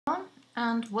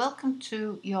and welcome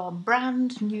to your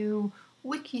brand new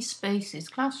Wikispaces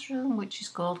Classroom, which is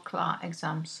called CLA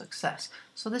Exam Success.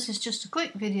 So this is just a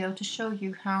quick video to show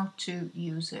you how to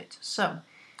use it. So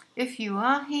if you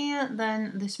are here,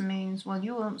 then this means, well,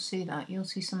 you won't see that, you'll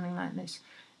see something like this.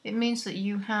 It means that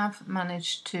you have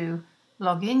managed to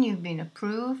log in, you've been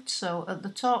approved. So at the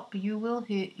top you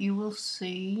will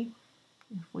see,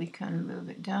 if we can move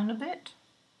it down a bit.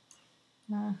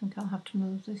 I think I'll have to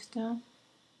move this down.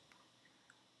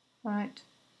 Right,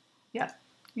 yeah,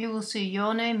 you will see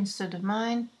your name instead of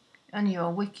mine and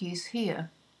your wikis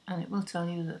here, and it will tell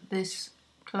you that this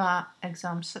CLA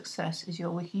Exam Success is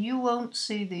your wiki. You won't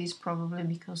see these probably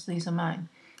because these are mine,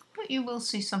 but you will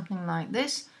see something like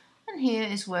this, and here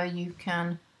is where you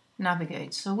can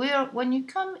navigate. So when you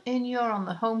come in, you're on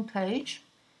the home page.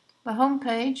 The home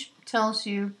page tells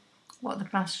you what the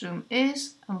classroom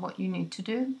is and what you need to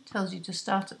do. It tells you to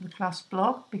start at the class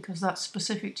blog because that's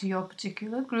specific to your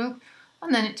particular group,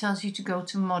 and then it tells you to go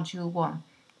to module 1.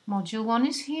 Module 1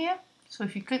 is here, so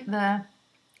if you click there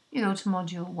you go to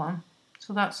module 1.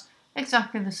 So that's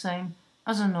exactly the same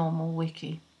as a normal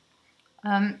wiki.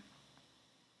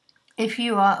 If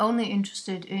you are only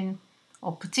interested in,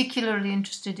 or particularly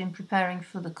interested in, preparing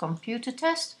for the computer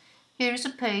test, here is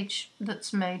a page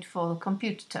that's made for the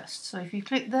computer test. So if you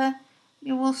click there,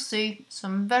 you will see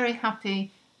some very happy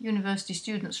university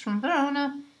students from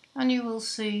Verona, and you will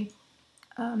see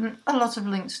a lot of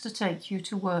links to take you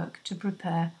to work to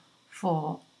prepare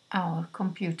for our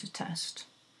computer test.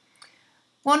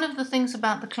 One of the things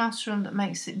about the classroom that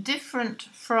makes it different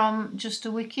from just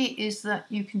a wiki is that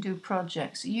you can do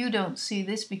projects. You don't see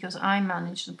this because I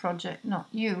manage the project, not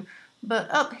you. But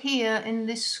up here in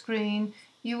this screen,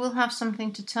 you will have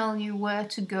something to tell you where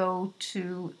to go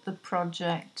to the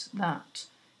project that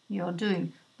you're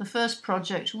doing. The first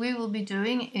project we will be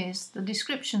doing is the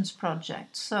descriptions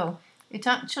project. So it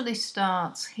actually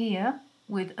starts here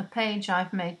with a page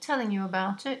I've made telling you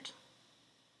about it.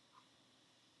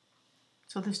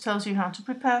 So this tells you how to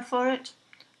prepare for it,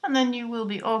 and then you will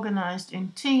be organised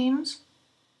in teams,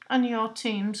 and your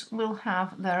teams will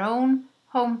have their own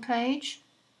home page,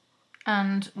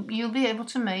 and you'll be able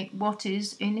to make what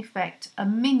is in effect a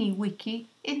mini wiki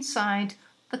inside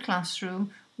the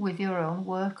classroom with your own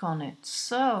work on it.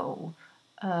 So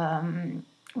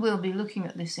we'll be looking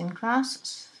at this in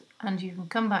class, and you can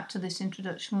come back to this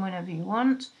introduction whenever you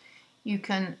want. You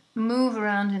can move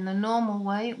around in the normal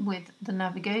way with the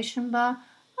navigation bar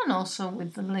and also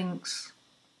with the links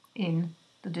in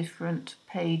the different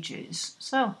pages.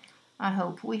 So I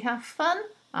hope we have fun,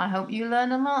 I hope you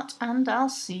learn a lot, and I'll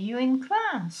see you in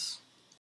class.